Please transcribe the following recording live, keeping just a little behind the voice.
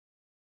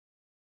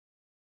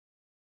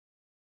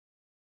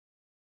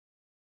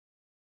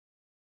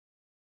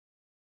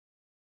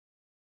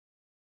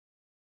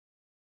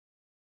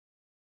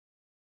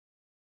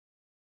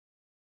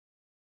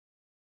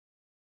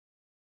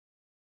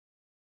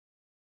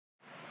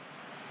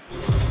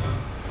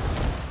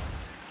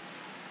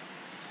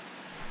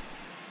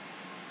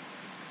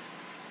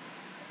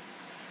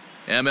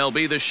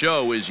MLB The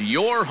Show is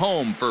your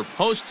home for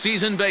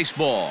postseason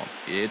baseball.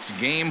 It's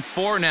Game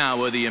 4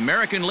 now of the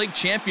American League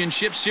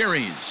Championship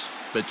Series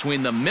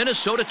between the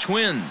Minnesota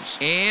Twins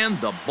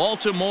and the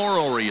Baltimore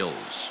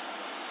Orioles.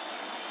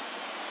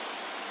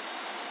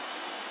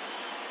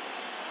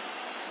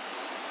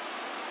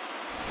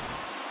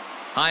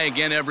 Hi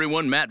again,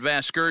 everyone. Matt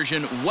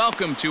Vasgersian.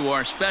 Welcome to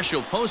our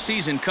special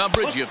postseason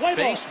coverage of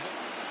baseball.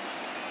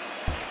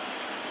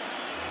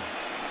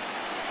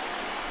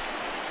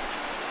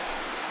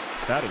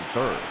 Batting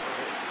third,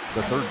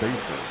 the third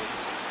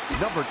baseman,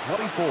 number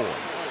 24.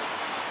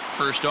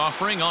 First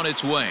offering on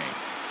its way.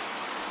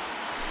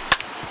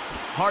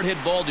 Hard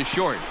hit ball to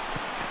short.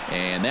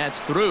 And that's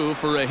through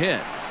for a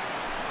hit.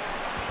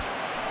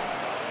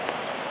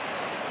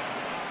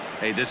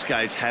 Hey, this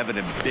guy's having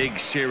a big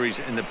series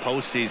in the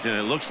postseason.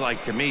 It looks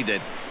like to me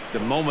that the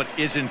moment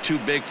isn't too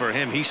big for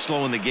him. He's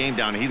slowing the game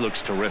down. He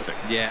looks terrific.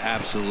 Yeah,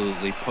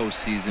 absolutely.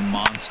 Postseason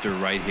monster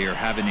right here,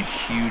 having a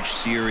huge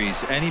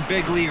series. Any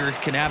big leaguer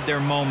can have their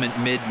moment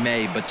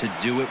mid-May, but to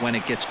do it when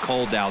it gets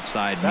cold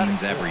outside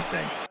means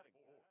everything.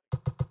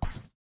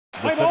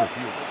 Play ball.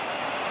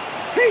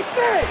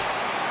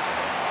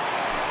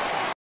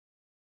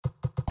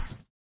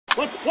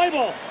 Let's play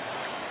ball.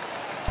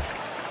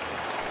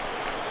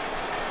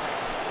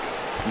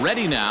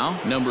 Ready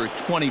now, number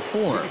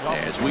 24,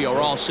 as we are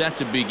all set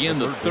to begin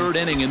the third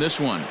inning in this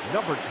one.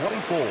 Number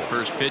 24.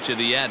 First pitch of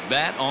the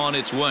at-bat on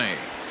its way.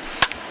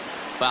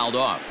 Fouled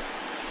off.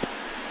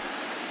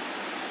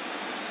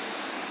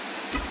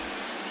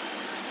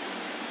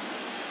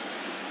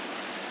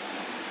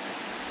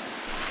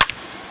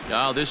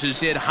 Oh, this is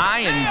hit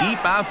high and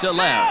deep out to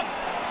left.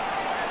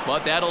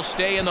 But that'll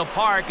stay in the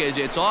park as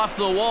it's off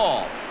the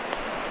wall.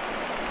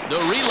 The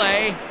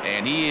relay,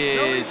 and he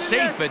is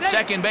safe at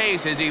second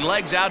base as he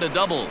legs out a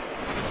double.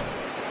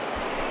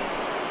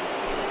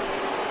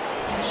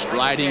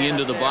 Striding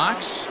into the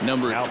box,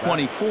 number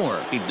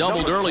 24. He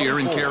doubled earlier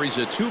and carries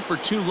a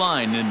 2-for-2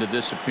 line into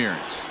this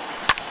appearance.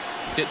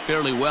 Hit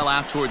fairly well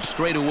out towards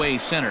straightaway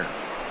center.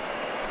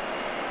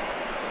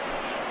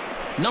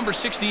 Number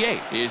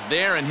 68 is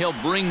there, and he'll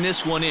bring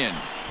this one in.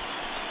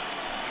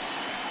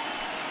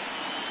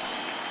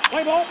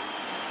 Play ball.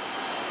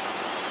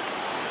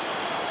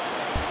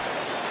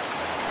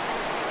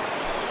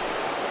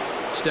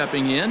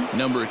 Stepping in,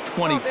 number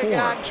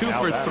 24, 2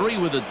 for 3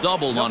 with a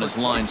double on his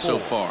line so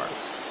far.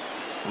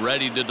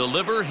 Ready to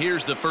deliver.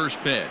 Here's the first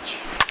pitch.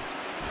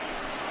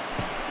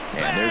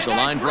 And there's a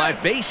line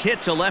drive, base hit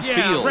to left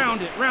field.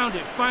 Round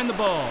it, find the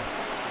ball.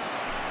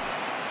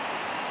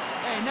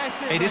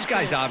 Hey, this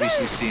guy's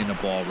obviously seeing the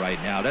ball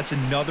right now. That's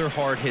another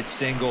hard hit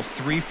single,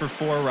 3 for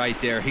 4 right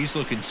there. He's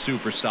looking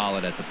super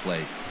solid at the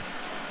plate.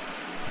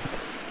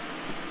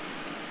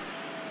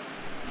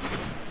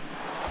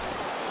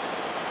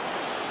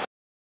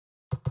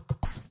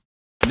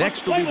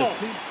 Next will be the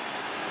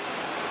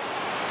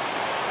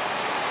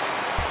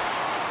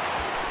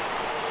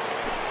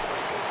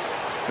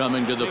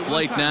coming to the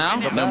plate now,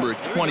 number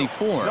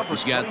 24.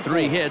 He's got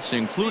 3 hits,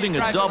 including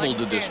a double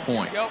to this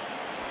point.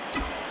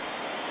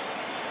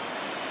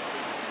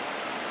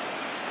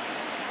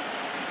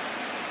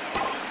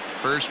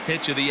 First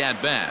pitch of the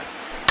at-bat.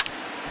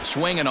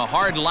 Swinging a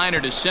hard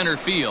liner to center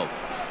field.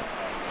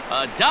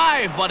 A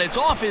dive, but it's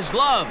off his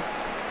glove.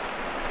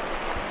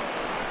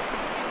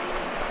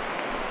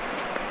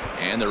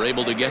 And they're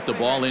able to get the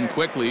ball in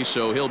quickly,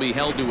 so he'll be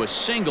held to a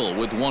single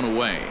with 1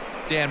 away.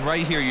 Dan,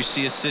 right here you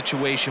see a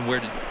situation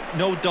where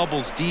no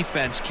doubles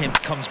defense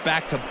comes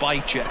back to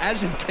bite you.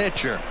 As a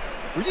pitcher,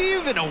 were you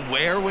even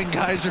aware when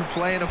guys are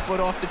playing a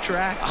foot off the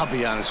track? I'll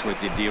be honest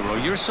with you, D-Row.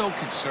 You're so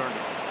concerned.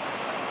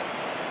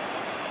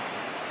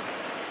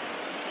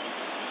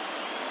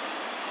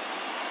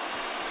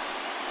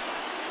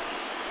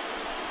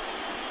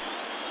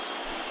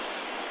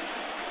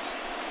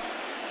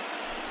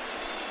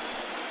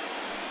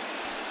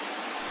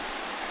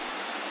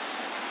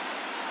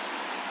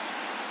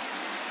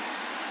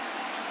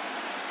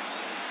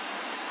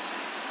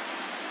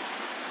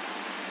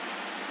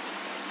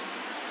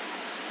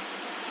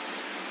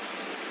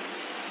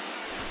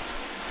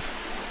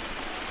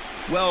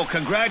 Well,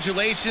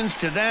 congratulations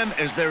to them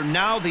as they're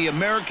now the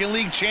American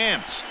League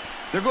champs.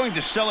 They're going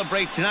to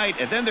celebrate tonight,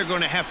 and then they're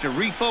going to have to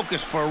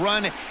refocus for a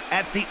run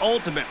at the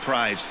ultimate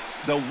prize,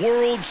 the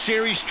World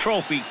Series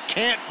trophy.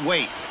 Can't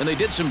wait. And they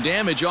did some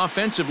damage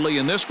offensively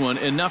in this one,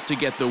 enough to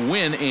get the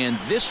win, and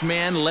this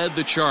man led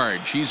the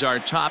charge. He's our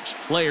top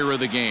player of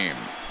the game.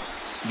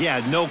 Yeah,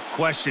 no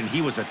question.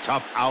 He was a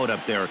tough out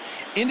up there.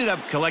 Ended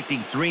up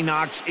collecting 3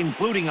 knocks,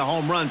 including a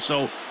home run.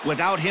 So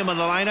without him in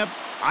the lineup,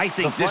 I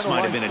think this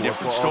might have been a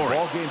different story.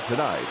 Ball game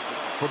tonight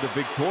for the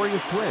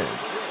victorious Twins.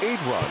 8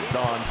 runs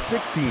on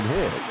 16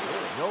 hits.